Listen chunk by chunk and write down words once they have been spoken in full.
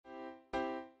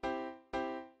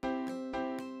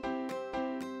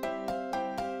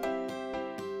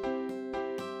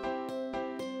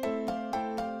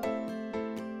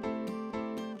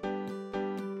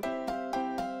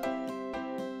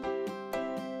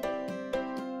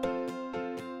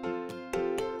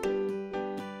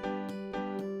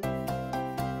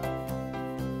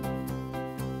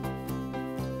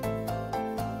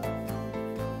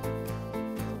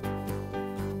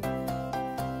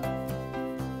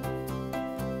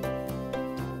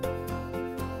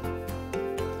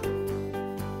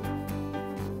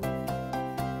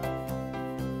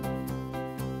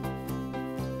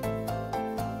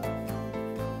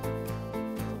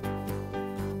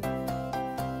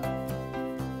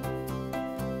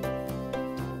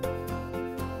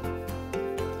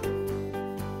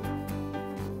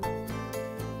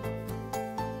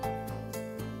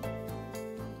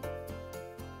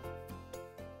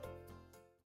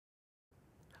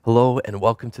Hello and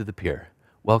welcome to the Pier.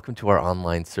 Welcome to our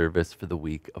online service for the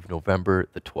week of November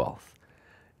the 12th.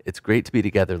 It's great to be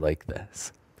together like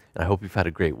this, and I hope you've had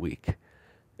a great week.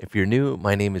 If you're new,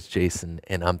 my name is Jason,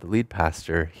 and I'm the lead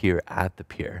pastor here at the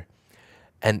Pier.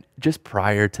 And just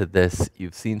prior to this,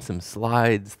 you've seen some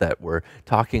slides that were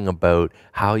talking about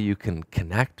how you can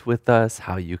connect with us,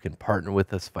 how you can partner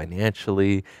with us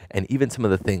financially, and even some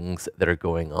of the things that are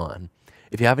going on.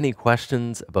 If you have any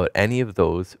questions about any of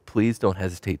those, please don't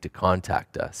hesitate to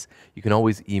contact us. You can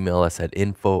always email us at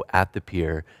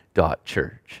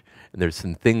info@thepier.church. And there's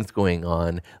some things going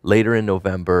on later in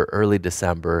November, early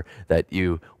December that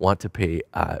you want to pay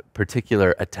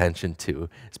particular attention to,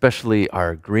 especially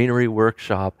our greenery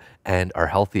workshop and our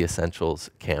Healthy Essentials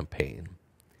campaign.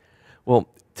 Well,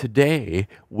 today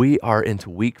we are into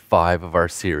week 5 of our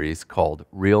series called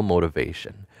Real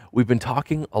Motivation. We've been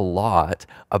talking a lot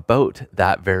about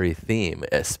that very theme,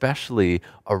 especially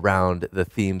around the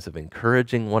themes of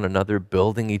encouraging one another,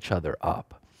 building each other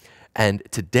up. And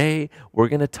today we're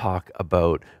going to talk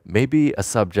about maybe a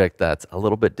subject that's a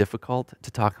little bit difficult to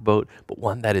talk about, but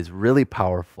one that is really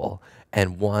powerful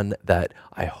and one that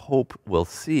I hope we'll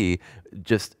see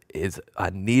just is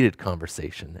a needed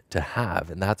conversation to have,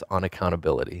 and that's on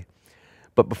accountability.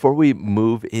 But before we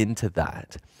move into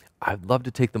that, I'd love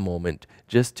to take the moment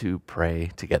just to pray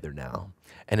together now.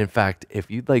 And in fact, if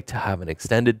you'd like to have an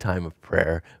extended time of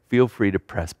prayer, feel free to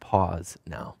press pause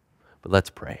now. But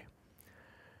let's pray.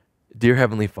 Dear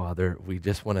Heavenly Father, we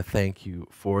just want to thank you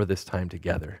for this time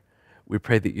together. We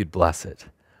pray that you'd bless it.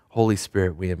 Holy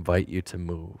Spirit, we invite you to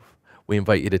move. We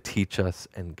invite you to teach us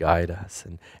and guide us.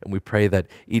 And we pray that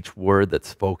each word that's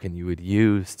spoken you would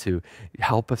use to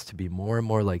help us to be more and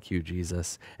more like you,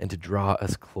 Jesus, and to draw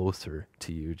us closer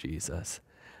to you, Jesus.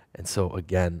 And so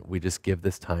again, we just give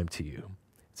this time to you.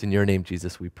 It's in your name,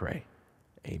 Jesus, we pray.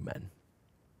 Amen.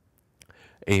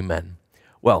 Amen.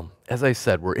 Well, as I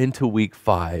said, we're into week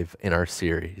 5 in our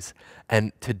series,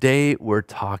 and today we're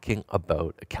talking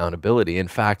about accountability. In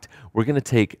fact, we're going to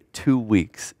take 2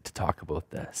 weeks to talk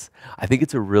about this. I think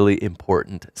it's a really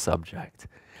important subject.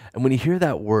 And when you hear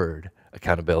that word,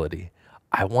 accountability,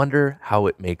 I wonder how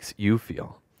it makes you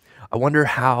feel. I wonder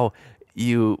how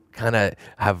you kind of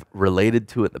have related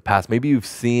to it in the past. Maybe you've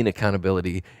seen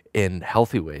accountability in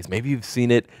healthy ways. Maybe you've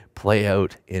seen it play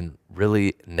out in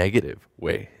really negative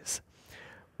ways.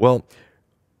 Well,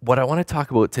 what I want to talk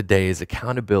about today is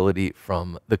accountability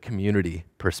from the community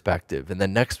perspective. And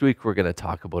then next week, we're going to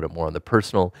talk about it more on the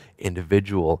personal,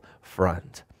 individual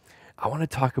front. I want to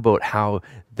talk about how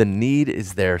the need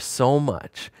is there so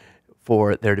much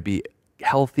for there to be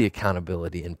healthy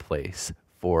accountability in place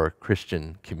for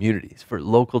Christian communities, for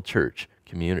local church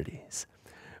communities.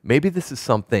 Maybe this is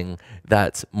something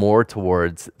that's more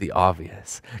towards the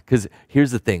obvious. Because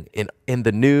here's the thing, in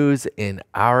the news, in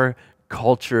our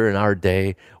culture in our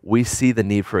day, we see the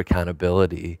need for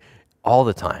accountability all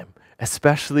the time,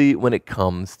 especially when it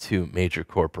comes to major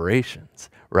corporations,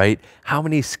 right? How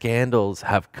many scandals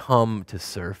have come to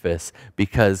surface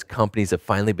because companies have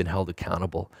finally been held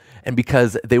accountable and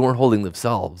because they weren't holding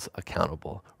themselves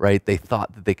accountable, right? They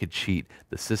thought that they could cheat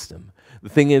the system. The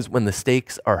thing is, when the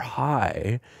stakes are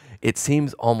high, it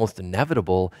seems almost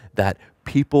inevitable that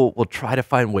people will try to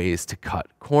find ways to cut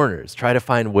corners, try to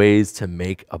find ways to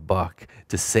make a buck,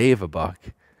 to save a buck.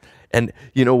 And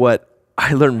you know what?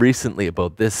 I learned recently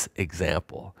about this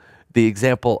example, the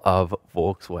example of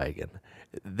Volkswagen.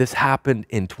 This happened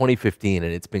in 2015,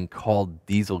 and it's been called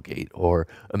Dieselgate or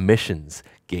Emissions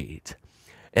Gate.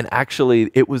 And actually,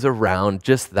 it was around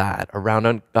just that,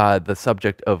 around the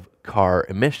subject of car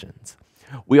emissions.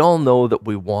 We all know that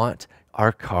we want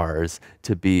our cars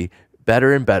to be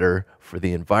better and better for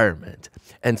the environment.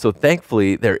 And so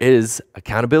thankfully, there is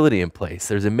accountability in place.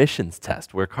 There's emissions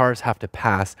tests where cars have to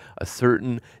pass a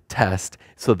certain test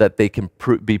so that they can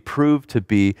be proved to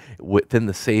be within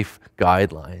the safe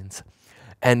guidelines.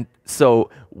 And so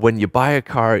when you buy a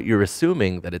car, you're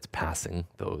assuming that it's passing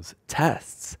those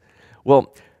tests.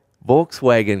 Well,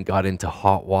 Volkswagen got into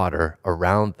hot water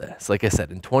around this. Like I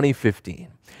said, in 2015,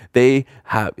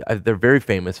 they're very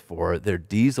famous for their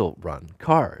diesel run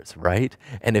cars, right?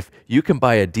 And if you can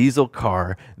buy a diesel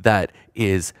car that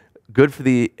is good for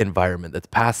the environment, that's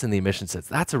passing the emission tests,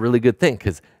 that's a really good thing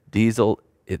because diesel,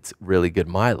 it's really good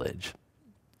mileage.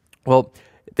 Well,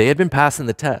 they had been passing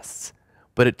the tests,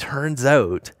 but it turns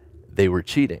out they were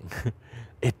cheating.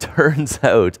 It turns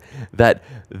out that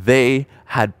they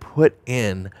had put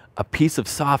in a piece of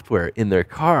software in their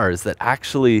cars that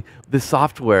actually, the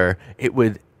software, it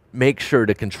would make sure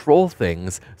to control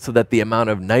things so that the amount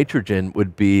of nitrogen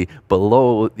would be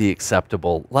below the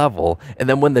acceptable level. And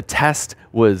then when the test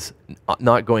was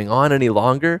not going on any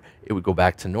longer, it would go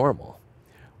back to normal.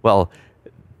 Well,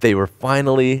 they were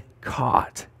finally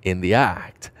caught in the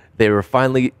act. They were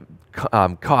finally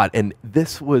caught. And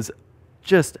this was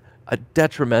just a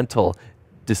detrimental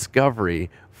discovery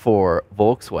for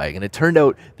Volkswagen. It turned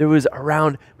out there was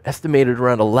estimated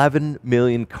around 11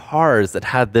 million cars that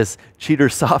had this cheater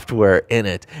software in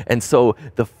it. And so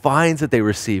the fines that they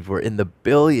received were in the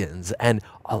billions, and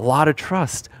a lot of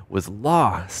trust was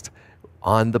lost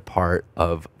on the part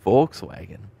of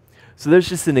Volkswagen. So there's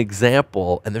just an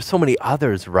example, and there's so many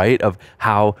others, right, of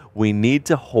how we need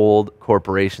to hold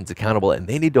corporations accountable, and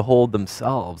they need to hold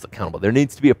themselves accountable. There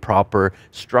needs to be a proper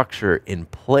structure in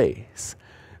place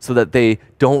so that they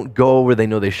don't go where they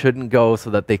know they shouldn't go,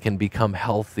 so that they can become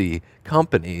healthy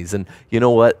companies. And you know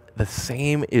what? The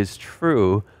same is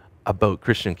true about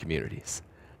Christian communities,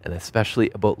 and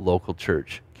especially about local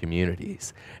church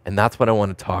communities. And that's what I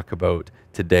want to talk about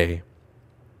today.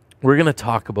 We're going to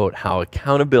talk about how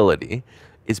accountability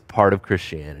is part of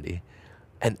Christianity,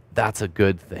 and that's a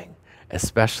good thing,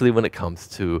 especially when it comes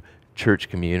to church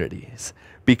communities,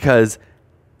 because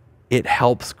it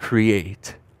helps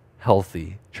create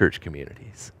healthy church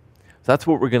communities. So that's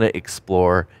what we're going to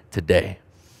explore today.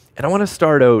 And I want to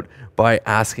start out by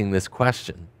asking this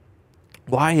question.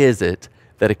 Why is it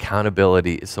that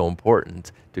accountability is so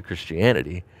important to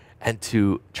Christianity and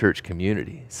to church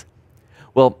communities?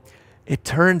 Well, it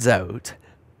turns out,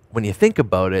 when you think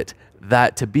about it,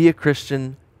 that to be a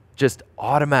Christian just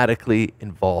automatically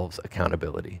involves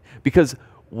accountability. Because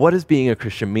what does being a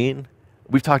Christian mean?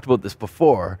 We've talked about this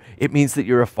before. It means that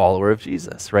you're a follower of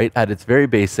Jesus, right? At its very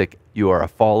basic, you are a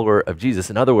follower of Jesus.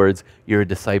 In other words, you're a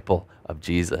disciple of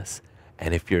Jesus.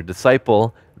 And if you're a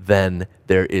disciple, then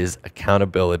there is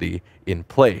accountability in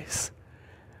place.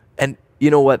 And you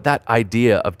know what? That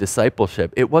idea of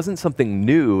discipleship, it wasn't something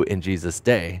new in Jesus'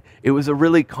 day. It was a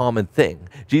really common thing.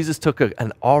 Jesus took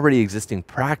an already existing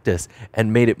practice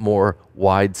and made it more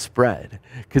widespread.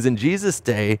 Because in Jesus'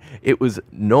 day, it was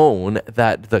known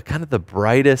that the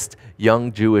brightest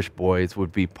young Jewish boys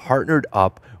would be partnered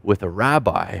up with a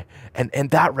rabbi, and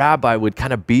that rabbi would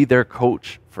kind of be their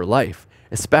coach for life.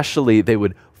 Especially, they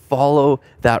would follow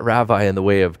that rabbi in the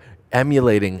way of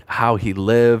emulating how he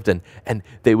lived, and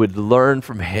they would learn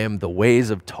from him the ways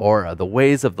of Torah, the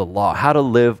ways of the law, how to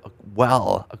live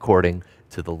well according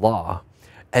to the law.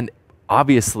 And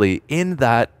obviously in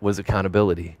that was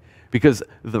accountability, because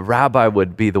the rabbi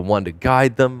would be the one to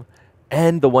guide them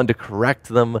and the one to correct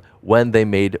them when they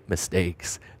made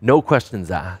mistakes. No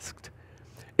questions asked.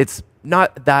 It's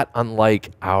not that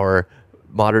unlike our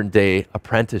modern day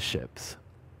apprenticeships.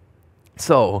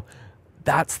 So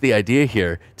that's the idea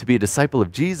here. To be a disciple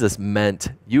of Jesus meant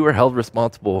you are held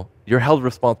responsible. You're held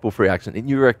responsible for your action, and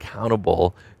you're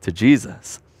accountable to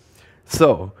Jesus.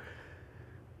 So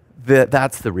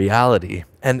that's the reality.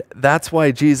 And that's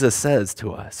why Jesus says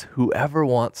to us, whoever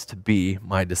wants to be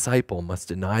my disciple must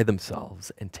deny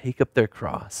themselves and take up their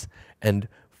cross and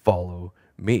follow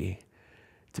me.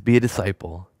 To be a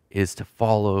disciple is to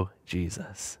follow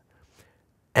Jesus.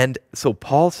 And so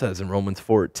Paul says in Romans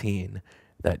 14,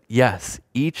 that yes,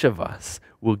 each of us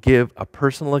will give a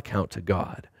personal account to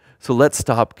God. So let's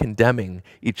stop condemning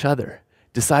each other.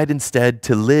 Decide instead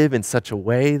to live in such a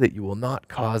way that you will not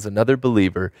cause another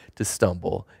believer to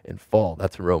stumble and fall.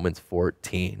 That's Romans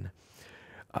 14.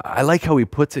 I like how he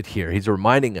puts it here. He's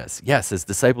reminding us, yes, as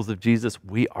disciples of Jesus,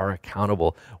 we are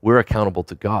accountable. We're accountable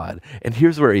to God. And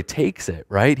here's where he takes it,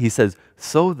 right? He says,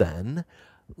 so then,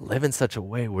 live in such a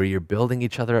way where you're building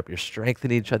each other up, you're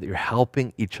strengthening each other, you're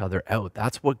helping each other out.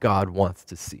 That's what God wants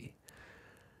to see.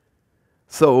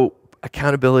 So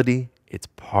accountability, it's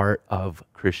part of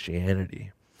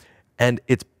Christianity. And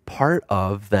it's part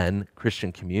of, then,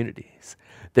 Christian communities.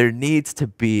 There needs to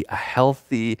be a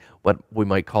healthy, what we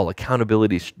might call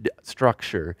accountability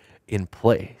structure in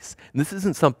place. And this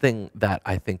isn't something that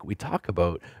I think we talk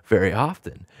about very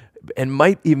often, and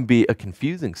might even be a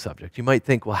confusing subject. You might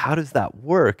think, well, how does that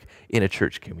work in a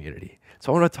church community?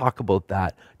 So I want to talk about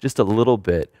that just a little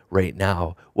bit right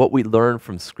now, what we learn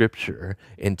from Scripture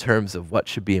in terms of what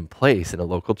should be in place in a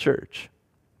local church.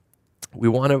 We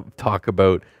want to talk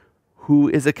about who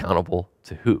is accountable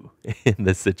to who in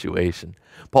this situation.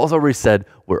 Paul's already said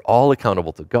we're all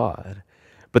accountable to God.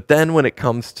 But then when it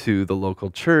comes to the local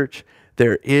church,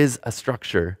 there is a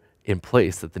structure in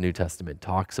place that the New Testament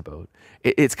talks about.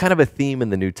 It's kind of a theme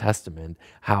in the New Testament,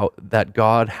 how that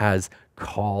God has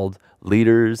called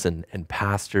leaders and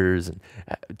pastors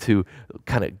to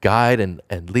kind of guide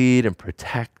and lead and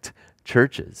protect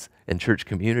churches and church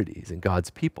communities and God's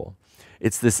people.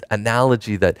 It's this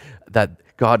analogy that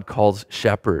God calls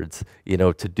shepherds,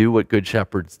 to do what good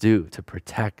shepherds do, to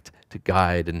protect, to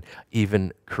guide, and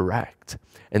even correct.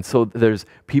 And so there's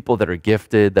people that are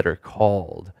gifted, that are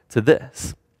called to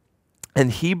this.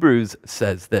 And Hebrews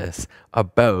says this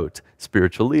about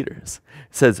spiritual leaders.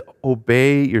 It says,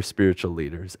 obey your spiritual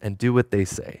leaders and do what they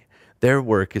say. Their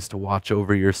work is to watch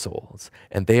over your souls,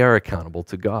 and they are accountable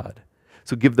to God.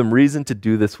 So give them reason to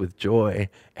do this with joy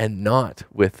and not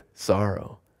with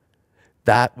sorrow.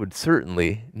 That would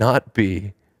certainly not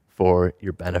be for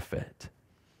your benefit.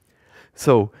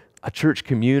 So a church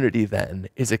community then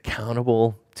is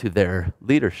accountable to their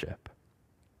leadership.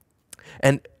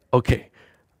 And okay,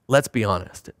 let's be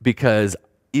honest, because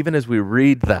even as we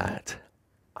read that,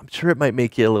 I'm sure it might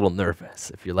make you a little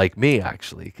nervous if you're like me,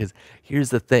 actually, because here's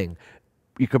the thing.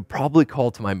 You could probably call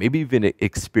to mind, maybe you've even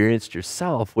experienced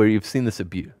yourself where you've seen this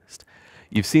abused.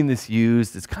 You've seen this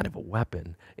used as kind of a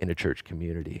weapon in a church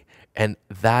community. And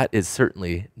that is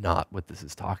certainly not what this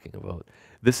is talking about.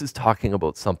 This is talking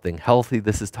about something healthy.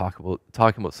 This is talking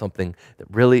about something that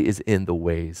really is in the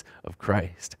ways of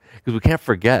Christ. Because we can't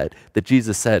forget that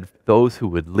Jesus said those who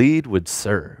would lead would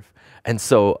serve. And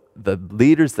so the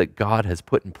leaders that God has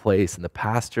put in place and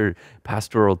the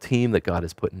pastoral team that God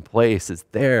has put in place is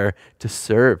there to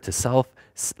serve, to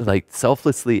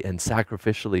selflessly and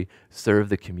sacrificially serve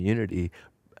the community,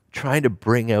 trying to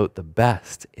bring out the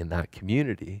best in that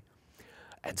community.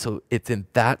 And so it's in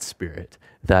that spirit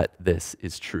that this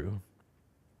is true.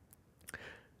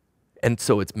 And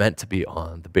so it's meant to be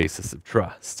on the basis of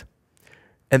trust.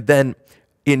 And then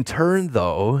in turn,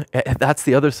 though, that's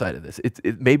the other side of this.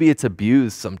 Maybe it's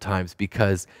abused sometimes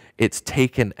because it's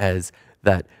taken as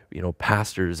that,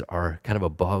 pastors are kind of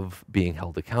above being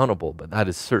held accountable, but that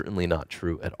is certainly not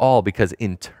true at all, because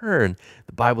in turn,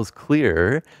 the Bible's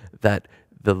clear that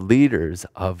the leaders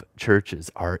of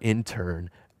churches are in turn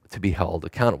to be held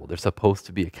accountable. There's supposed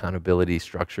to be accountability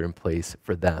structure in place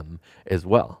for them as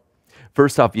well.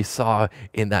 First off, you saw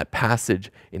in that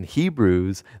passage in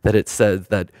Hebrews that it says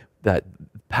that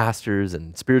pastors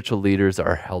and spiritual leaders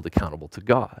are held accountable to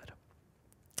God.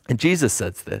 And Jesus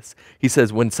says this. He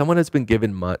says, when someone has been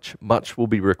given much, much will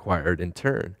be required in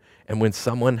turn. And when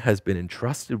someone has been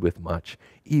entrusted with much,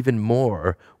 even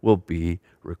more will be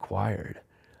required.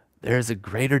 There is a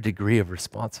greater degree of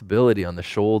responsibility on the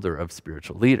shoulder of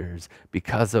spiritual leaders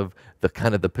because of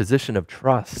the position of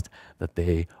trust that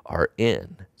they are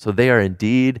in. So they are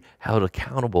indeed held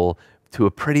accountable to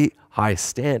a pretty high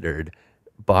standard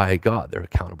by God. They're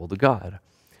accountable to God.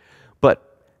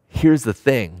 But here's the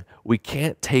thing. We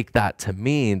can't take that to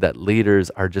mean that leaders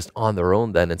are just on their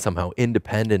own then and somehow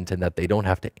independent and that they don't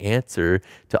have to answer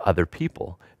to other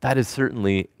people. That is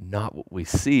certainly not what we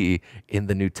see in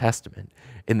the New Testament.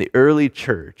 In the early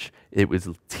church, it was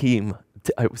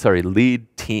lead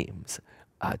teams,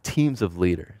 teams of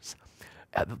leaders.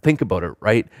 Think about it,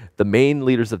 right? The main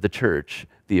leaders of the church,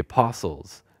 the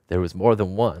apostles, there was more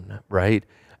than one, right?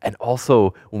 And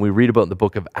also, when we read about in the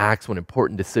book of Acts, when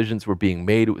important decisions were being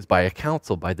made, it was by a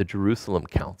council, by the Jerusalem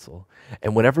Council.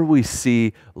 And whenever we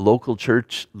see local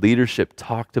church leadership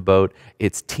talked about,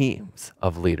 it's teams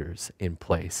of leaders in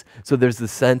place. So there's the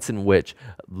sense in which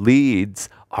leads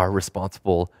are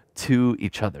responsible to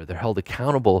each other. They're held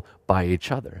accountable by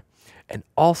each other. And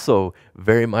also,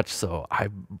 very much so, I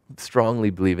strongly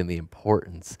believe in the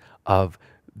importance of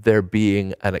there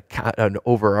being an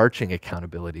overarching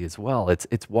accountability as well.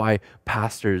 It's why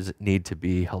pastors need to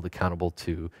be held accountable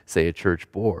to, say, a church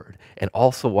board, and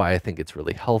also why I think it's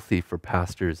really healthy for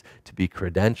pastors to be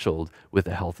credentialed with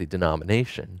a healthy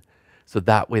denomination. So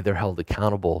that way they're held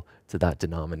accountable to that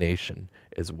denomination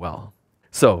as well.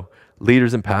 So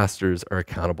leaders and pastors are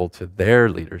accountable to their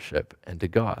leadership and to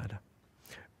God.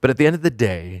 But at the end of the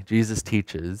day, Jesus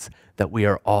teaches that we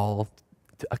are all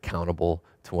accountable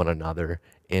to one another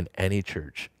in any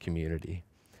church community.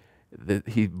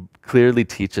 He clearly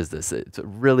teaches this. It's a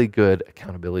really good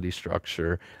accountability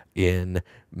structure in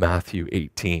Matthew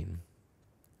 18.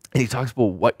 And he talks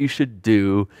about what you should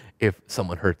do if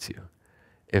someone hurts you,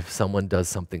 if someone does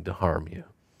something to harm you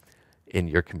in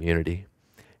your community.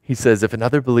 He says, if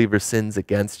another believer sins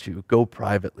against you, go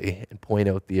privately and point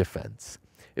out the offense.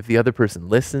 If the other person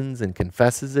listens and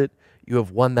confesses it, you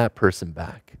have won that person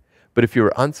back. But if you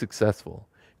are unsuccessful,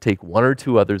 take one or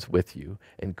two others with you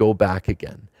and go back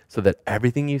again, so that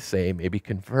everything you say may be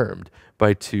confirmed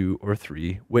by 2 or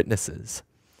 3 witnesses.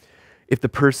 If the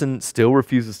person still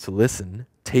refuses to listen,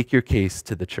 take your case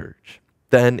to the church.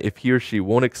 Then, if he or she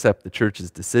won't accept the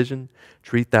church's decision,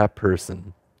 treat that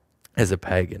person as a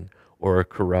pagan or a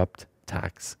corrupt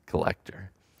tax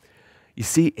collector. You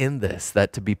see in this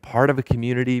that to be part of a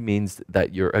community means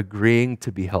that you're agreeing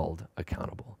to be held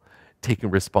accountable, taking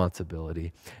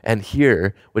responsibility. And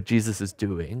here, what Jesus is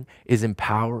doing is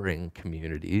empowering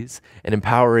communities and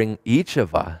empowering each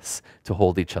of us to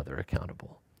hold each other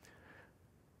accountable.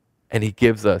 And he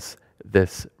gives us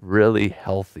this really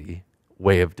healthy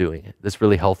way of doing it, this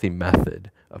really healthy method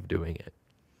of doing it.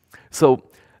 So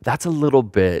that's a little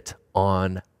bit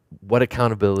on what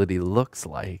accountability looks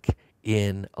like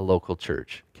in a local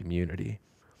church community.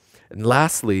 And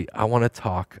lastly, I want to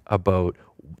talk about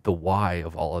the why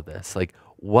of all of this. Like,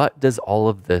 what does all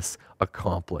of this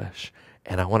accomplish?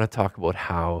 And I want to talk about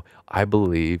how I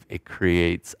believe it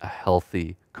creates a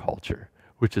healthy culture,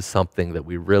 which is something that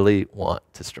we really want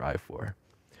to strive for.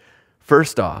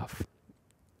 First off,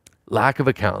 lack of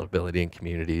accountability in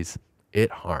communities, it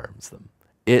harms them.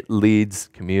 It leads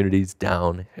communities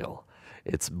downhill.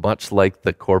 It's much like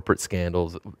the corporate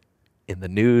scandals in the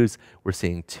news. We're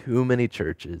seeing too many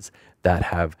churches that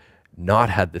have not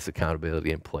had this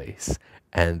accountability in place,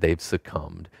 and they've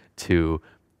succumbed to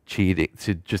cheating,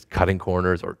 to just cutting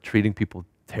corners or treating people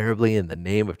terribly in the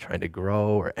name of trying to grow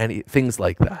or any things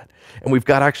like that. And we've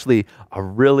got actually a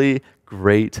really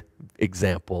great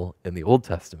example in the Old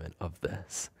Testament of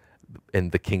this in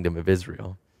the kingdom of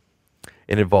Israel.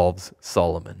 It involves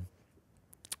Solomon.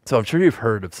 So I'm sure you've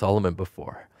heard of Solomon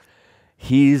before.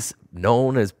 He's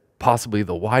known as possibly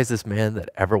the wisest man that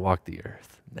ever walked the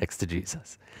earth next to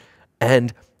Jesus.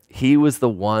 And he was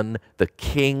the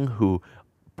king who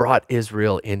brought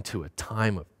Israel into a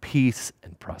time of peace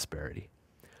and prosperity.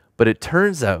 But it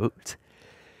turns out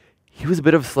he was a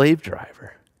bit of a slave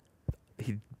driver.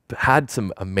 He had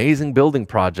some amazing building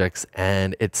projects,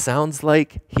 and it sounds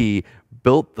like he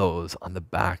built those on the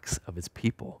backs of his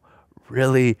people,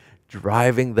 really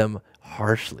driving them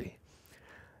harshly.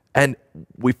 And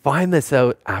we find this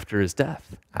out after his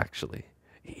death, actually.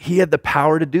 He had the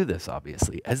power to do this,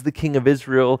 obviously. As the king of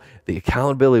Israel, the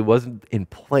accountability wasn't in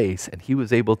place, and he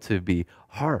was able to be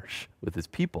harsh with his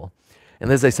people.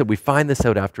 And as I said, we find this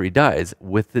out after he dies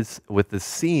with this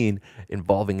scene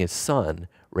involving his son,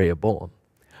 Rehoboam.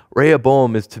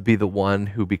 Rehoboam is to be the one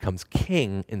who becomes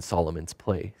king in Solomon's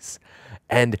place.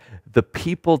 And the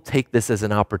people take this as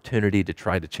an opportunity to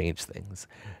try to change things.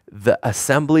 The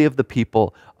assembly of the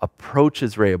people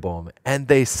approaches Rehoboam and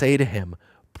they say to him,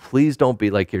 please don't be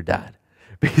like your dad.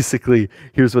 Basically,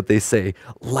 here's what they say: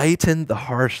 lighten the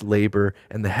harsh labor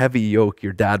and the heavy yoke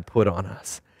your dad put on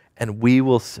us, and we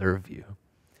will serve you.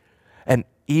 And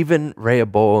even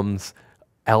Rehoboam's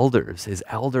elders, his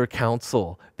elder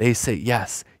council, they say,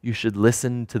 yes, you should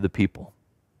listen to the people.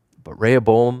 But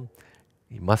Rehoboam,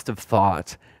 he must have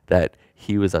thought that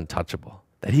he was untouchable,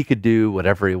 that he could do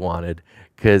whatever he wanted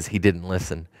because he didn't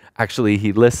listen. Actually,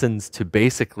 he listens to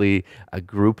basically a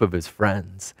group of his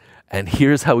friends. And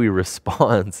here's how he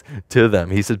responds to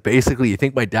them. He says, basically, you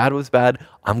think my dad was bad?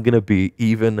 I'm going to be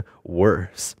even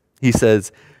worse. He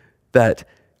says that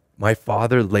my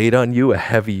father laid on you a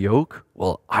heavy yoke.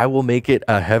 Well, I will make it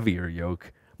a heavier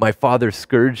yoke. My father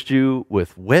scourged you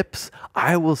with whips.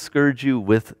 I will scourge you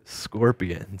with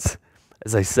scorpions.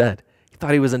 As I said, he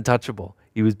thought he was untouchable.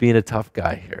 He was being a tough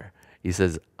guy here. He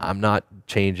says, I'm not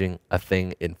changing a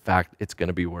thing. In fact, it's going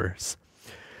to be worse.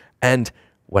 And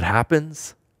what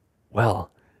happens?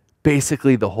 Well,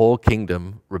 basically the whole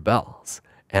kingdom rebels.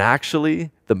 And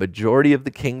actually, the majority of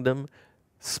the kingdom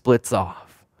splits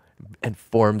off and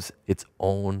forms its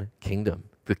own kingdom.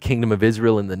 The kingdom of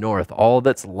Israel in the north. All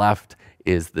that's left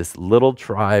is this little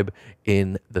tribe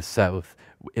in the south,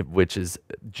 which is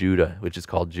Judah, which is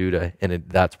called Judah, and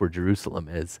that's where Jerusalem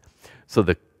is. So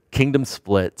the kingdom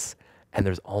splits, and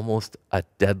there's almost a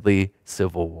deadly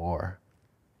civil war.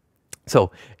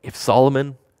 So if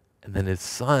Solomon and then his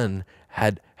son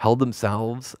had held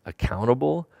themselves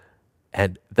accountable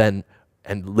and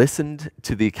listened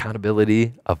to the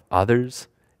accountability of others,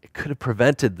 it could have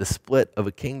prevented the split of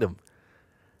a kingdom.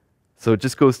 So it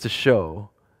just goes to show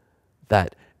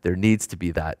that there needs to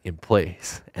be that in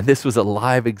place. And this was a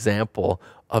live example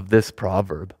of this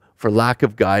proverb. For lack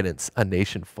of guidance, a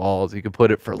nation falls. You could put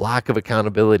it, for lack of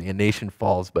accountability, a nation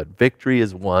falls, but victory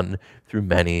is won through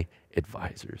many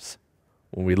advisors.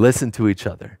 When we listen to each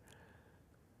other,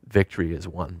 victory is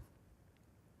won.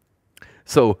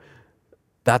 So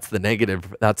that's the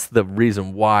negative. That's the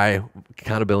reason why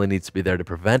accountability needs to be there, to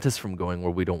prevent us from going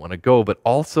where we don't want to go. But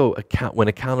also, when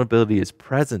accountability is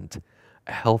present,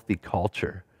 a healthy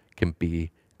culture can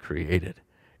be created.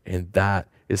 And that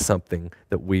is something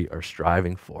that we are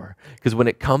striving for. Because when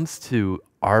it comes to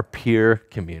our peer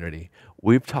community,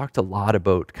 we've talked a lot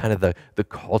about kind of the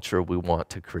culture we want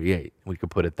to create. We could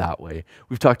put it that way.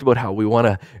 We've talked about how we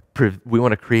want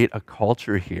to create a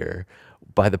culture here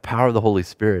by the power of the Holy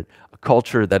Spirit, a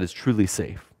culture that is truly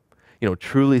safe.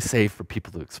 Truly safe for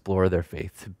people to explore their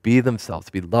faith, to be themselves,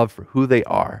 to be loved for who they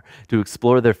are, to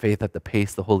explore their faith at the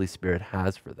pace the Holy Spirit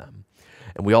has for them.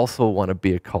 And we also want to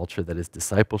be a culture that is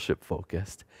discipleship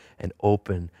focused and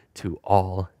open to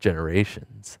all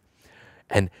generations.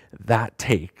 And that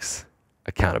takes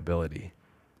accountability.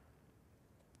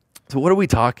 So what are we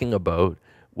talking about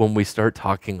when we start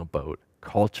talking about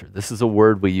culture? This is a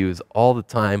word we use all the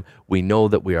time. We know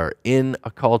that we are in a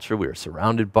culture, we are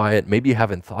surrounded by it. Maybe you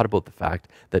haven't thought about the fact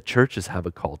that churches have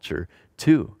a culture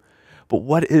too. But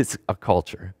what is a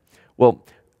culture? Well,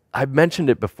 I've mentioned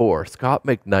it before. Scott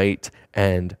McKnight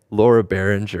and Laura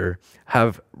Barringer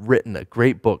have written a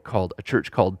great book called A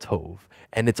Church Called Tov,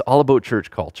 and it's all about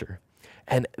church culture.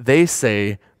 And they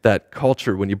say that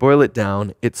culture, when you boil it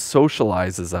down, it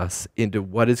socializes us into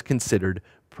what is considered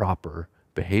proper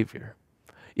behavior.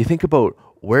 You think about,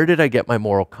 where did I get my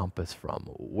moral compass from?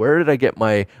 Where did I get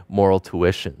my moral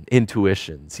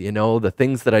intuitions? The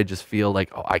things that I just feel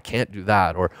like, oh, I can't do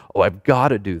that, or oh, I've got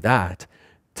to do that.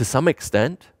 To some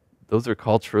extent, those are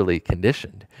culturally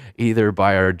conditioned, either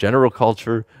by our general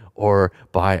culture or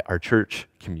by our church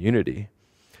community.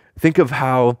 Think of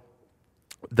how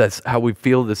we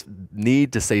feel this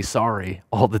need to say sorry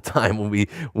all the time when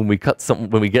we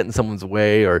get in someone's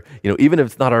way, or even if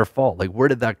it's not our fault. Like, where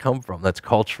did that come from? That's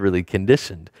culturally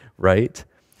conditioned, right?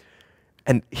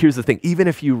 And here's the thing: even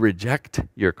if you reject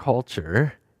your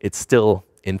culture, it's still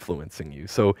influencing you.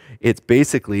 So it's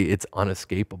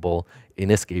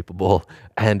inescapable,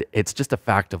 and it's just a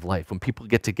fact of life. When people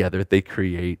get together, they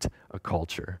create a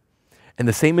culture. And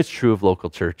the same is true of local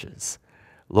churches.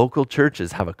 Local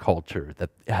churches have a culture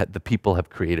that the people have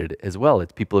created as well.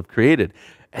 It's people have created.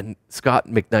 And Scott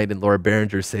McKnight and Laura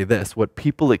Barringer say this: what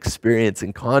people experience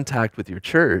in contact with your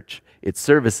church, its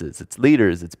services, its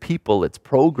leaders, its people, its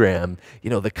program,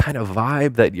 the kind of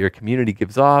vibe that your community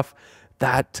gives off,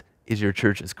 that is your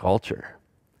church's culture.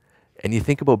 And you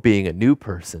think about being a new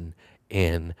person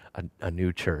in a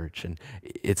new church, and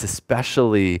it's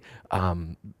especially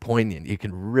poignant. You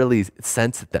can really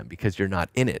sense it then because you're not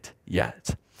in it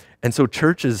yet. And so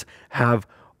churches have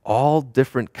all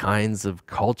different kinds of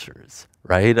cultures,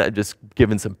 right? I've just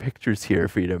given some pictures here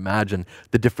for you to imagine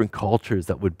the different cultures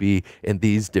that would be in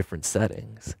these different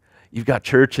settings. You've got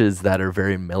churches that are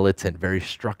very militant, very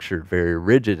structured, very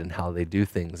rigid in how they do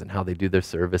things and how they do their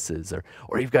services.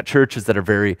 Or you've got churches that are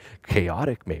very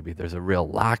chaotic, maybe. There's a real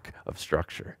lack of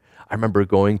structure. I remember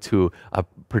going to a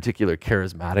particular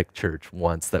charismatic church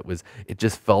once it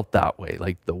just felt that way.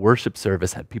 Like, the worship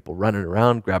service had people running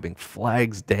around, grabbing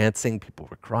flags, dancing. People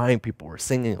were crying, people were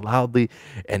singing loudly,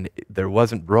 and there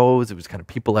wasn't rows. It was kind of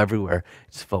people everywhere.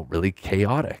 It just felt really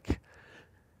chaotic.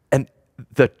 And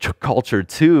the culture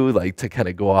too, like, to kind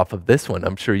of go off of this one,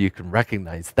 I'm sure you can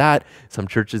recognize that. Some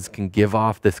churches can give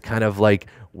off this kind of like,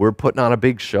 we're putting on a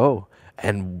big show.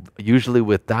 And usually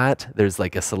with that, there's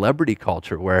like a celebrity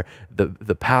culture where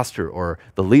the pastor or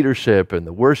the leadership and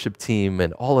the worship team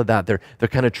and all of that, they're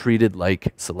kind of treated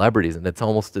like celebrities, and it's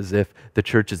almost as if the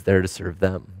church is there to serve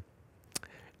them.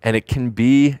 And it can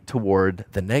be toward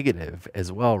the negative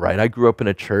as well, right? I grew up in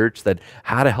a church that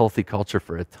had a healthy culture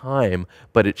for a time,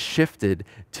 but it shifted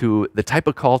to the type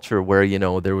of culture where,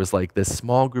 there was like this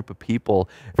small group of people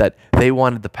that they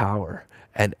wanted the power,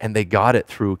 and they got it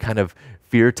through kind of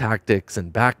fear tactics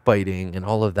and backbiting and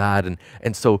all of that.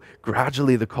 And so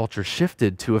gradually the culture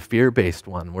shifted to a fear-based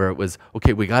one where it was,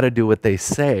 okay, we got to do what they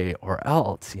say or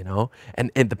else,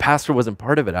 And the pastor wasn't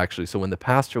part of it, actually. So when the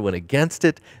pastor went against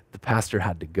it, the pastor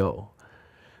had to go.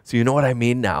 So you know what I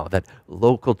mean now, that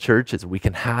local churches, we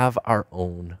can have our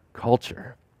own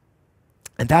culture.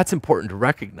 And that's important to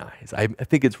recognize. I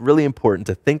think it's really important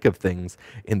to think of things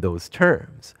in those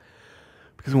terms.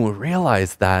 Because when we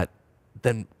realize that,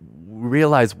 then we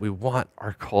realize we want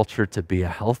our culture to be a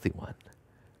healthy one.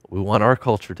 We want our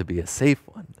culture to be a safe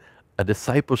one, a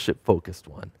discipleship-focused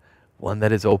one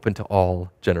that is open to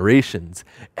all generations.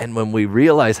 And when we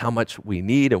realize how much we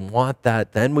need and want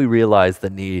that, then we realize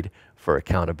the need for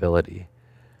accountability.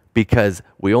 Because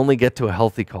we only get to a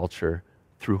healthy culture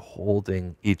through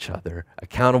holding each other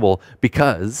accountable,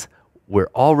 because we're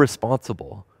all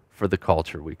responsible for the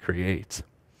culture we create.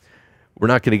 We're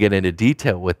not going to get into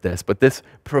detail with this, but this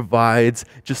provides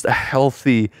just a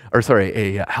helpful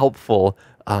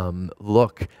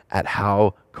look at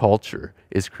how culture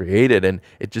is created. And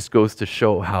it just goes to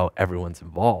show how everyone's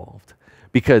involved.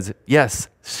 Because yes,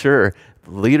 sure,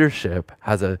 leadership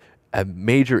has a a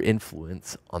major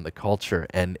influence on the culture,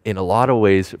 and in a lot of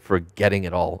ways for getting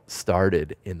it all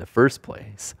started in the first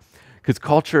place. Because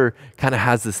culture kind of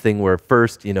has this thing where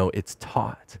first, it's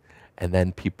taught, and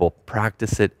then people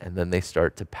practice it, and then they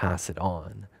start to pass it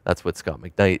on. That's what Scott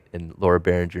McKnight and Laura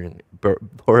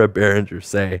Barringer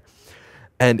say.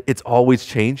 And it's always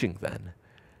changing then.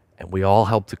 And we all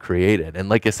help to create it. And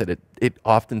like I said, it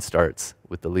often starts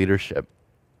with the leadership.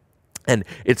 And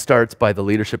it starts by the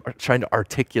leadership trying to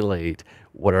articulate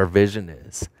what our vision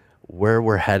is, where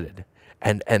we're headed.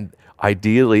 And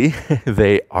ideally,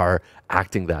 they are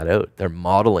acting that out. They're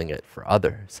modeling it for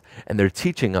others. And they're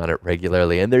teaching on it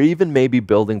regularly. And they're even maybe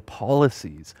building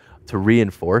policies to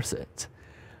reinforce it.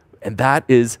 And that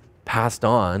is passed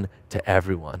on to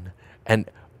everyone. And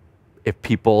if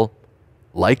people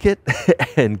like it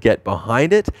and get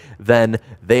behind it, then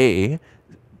they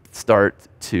start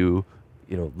to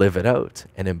live it out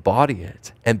and embody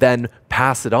it and then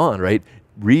pass it on, right?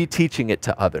 Reteaching it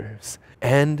to others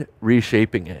and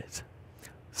reshaping it.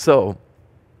 So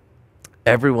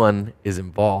everyone is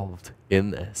involved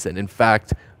in this. And in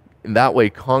fact, in that way,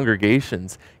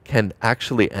 congregations can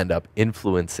actually end up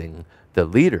influencing the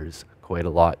leaders quite a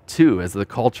lot too. As the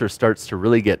culture starts to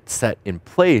really get set in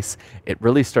place, it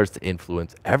really starts to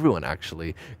influence everyone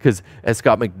actually. Because as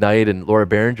Scott McKnight and Laura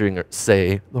Barringer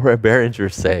say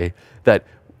that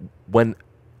when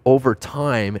over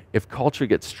time, if culture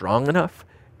gets strong enough,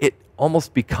 it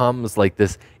almost becomes like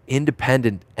this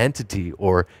independent entity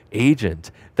or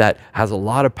agent that has a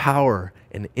lot of power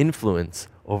and influence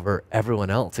over everyone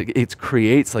else. It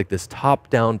creates like this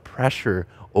top-down pressure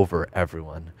over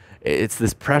everyone. It's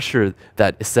this pressure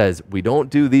that says, we don't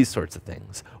do these sorts of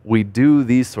things. We do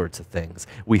these sorts of things.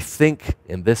 We think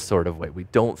in this sort of way. We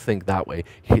don't think that way.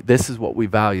 This is what we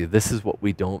value. This is what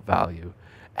we don't value.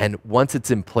 And once it's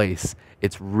in place,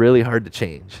 it's really hard to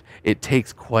change. It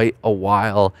takes quite a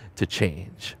while to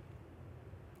change.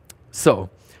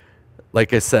 So,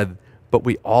 like I said, but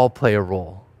we all play a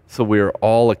role. So we are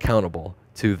all accountable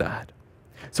to that.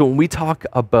 So when we talk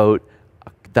about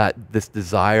this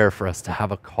desire for us to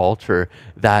have a culture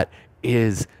that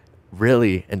is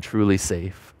really and truly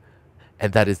safe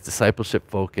and that is discipleship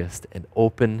focused and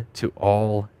open to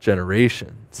all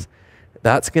generations,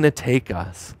 that's going to take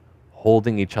us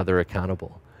holding each other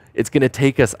accountable. It's going to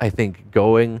take us, I think,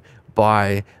 going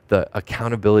by the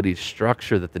accountability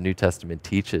structure that the New Testament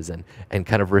teaches and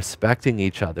kind of respecting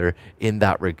each other in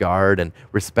that regard and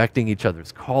respecting each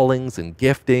other's callings and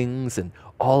giftings and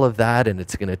all of that. And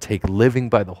it's going to take living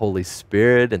by the Holy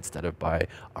Spirit instead of by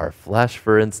our flesh,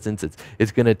 for instance.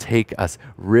 It's going to take us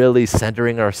really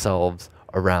centering ourselves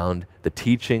around the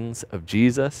teachings of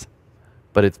Jesus,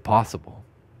 but it's possible.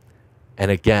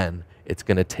 And again, it's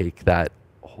going to take that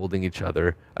holding each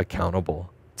other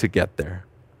accountable to get there.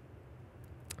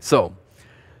 So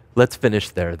let's finish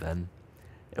there then.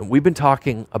 And we've been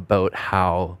talking about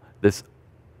how this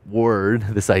word,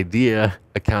 this idea,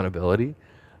 accountability,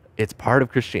 it's part of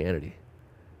Christianity.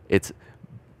 It's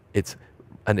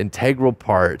an integral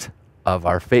part of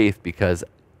our faith because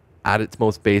at its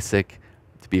most basic,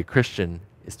 to be a Christian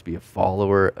is to be a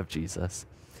follower of Jesus.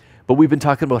 But we've been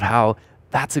talking about how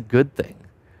that's a good thing.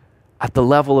 At the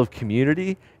level of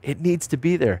community, it needs to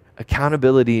be there.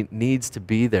 Accountability needs to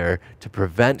be there to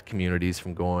prevent communities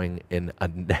from going in a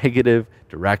negative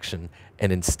direction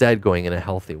and instead going in a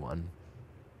healthy one.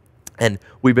 And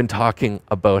we've been talking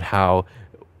about how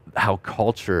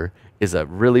culture is a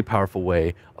really powerful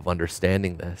way of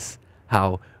understanding this,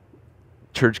 how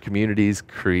church communities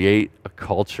create a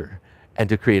culture. And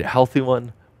to create a healthy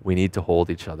one, we need to hold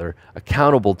each other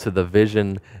accountable to the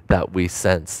vision that we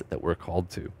sense that we're called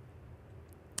to.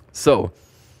 So,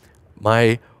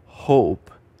 my hope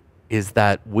is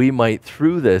that we might,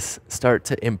 through this, start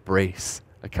to embrace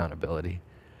accountability.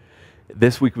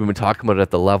 This week, we've been talking about it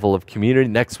at the level of community.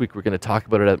 Next week, we're going to talk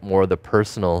about it at more of the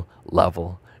personal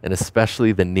level, and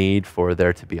especially the need for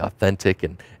there to be authentic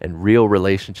and real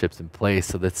relationships in place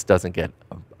so this doesn't get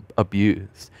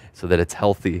abused, so that it's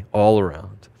healthy all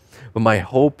around. But my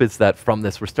hope is that from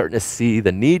this, we're starting to see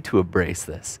the need to embrace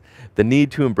this, the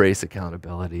need to embrace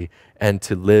accountability and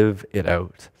to live it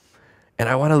out. And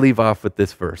I want to leave off with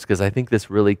this verse because I think this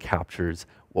really captures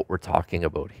what we're talking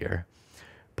about here.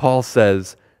 Paul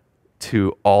says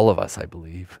to all of us, I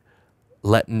believe,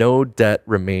 let no debt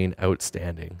remain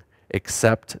outstanding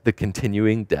except the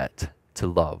continuing debt to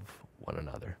love one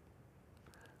another.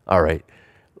 All right,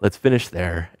 let's finish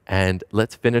there and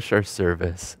let's finish our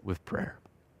service with prayer.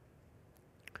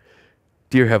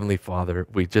 Dear Heavenly Father,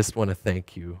 we just want to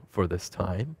thank you for this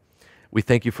time. We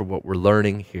thank you for what we're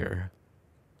learning here.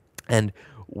 And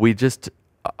we just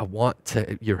want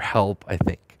your help, I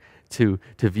think, to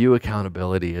view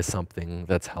accountability as something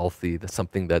that's healthy, that's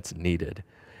something that's needed.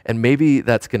 And maybe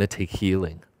that's going to take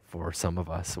healing for some of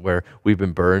us, where we've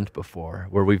been burned before,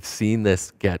 where we've seen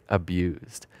this get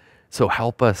abused. So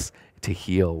help us to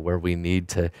heal where we need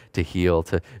to heal,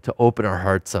 to open our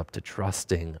hearts up to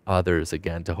trusting others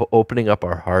again, to opening up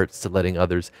our hearts to letting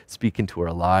others speak into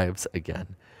our lives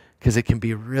again. Because it can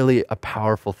be really a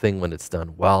powerful thing when it's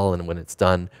done well and when it's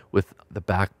done with the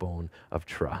backbone of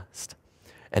trust.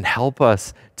 And help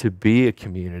us to be a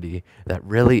community that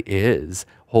really is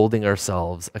holding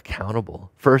ourselves accountable,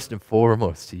 first and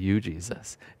foremost to you,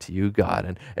 Jesus, to you,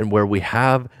 God, and where we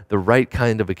have the right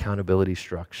kind of accountability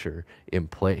structure in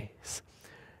place.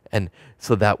 And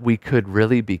so that we could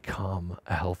really become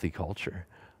a healthy culture,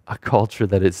 a culture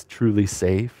that is truly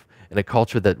safe, and a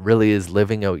culture that really is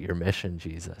living out your mission,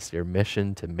 Jesus, your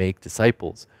mission to make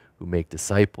disciples who make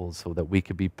disciples, so that we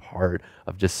could be part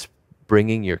of just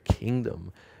bringing your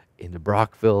kingdom into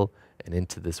Brockville and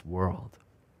into this world.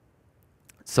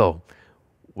 So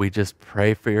we just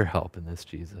pray for your help in this,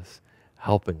 Jesus,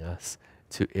 helping us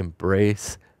to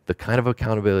embrace the kind of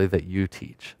accountability that you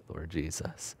teach, Lord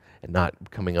Jesus, and not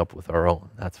coming up with our own,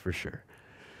 that's for sure.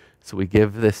 So we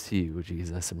give this to you,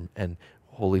 Jesus, and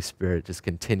Holy Spirit, just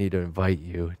continue to invite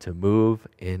you to move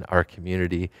in our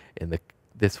community in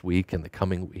this week and the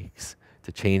coming weeks,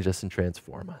 to change us and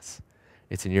transform us.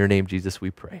 It's in your name, Jesus,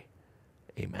 we pray.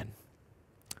 Amen.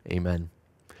 Amen.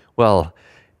 Well,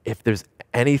 if there's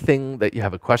anything that you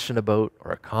have a question about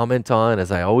or a comment on,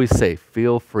 as I always say,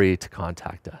 feel free to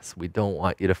contact us. We don't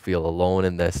want you to feel alone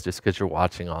in this just because you're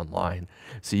watching online.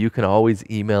 So you can always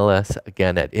email us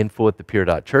again at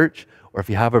info@thepier.church, or if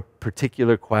you have a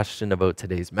particular question about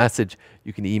today's message,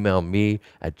 you can email me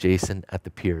at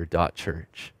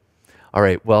jason@thepier.church. All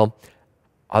right, well,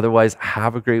 otherwise,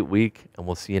 have a great week, and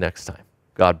we'll see you next time.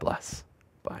 God bless.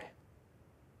 Bye.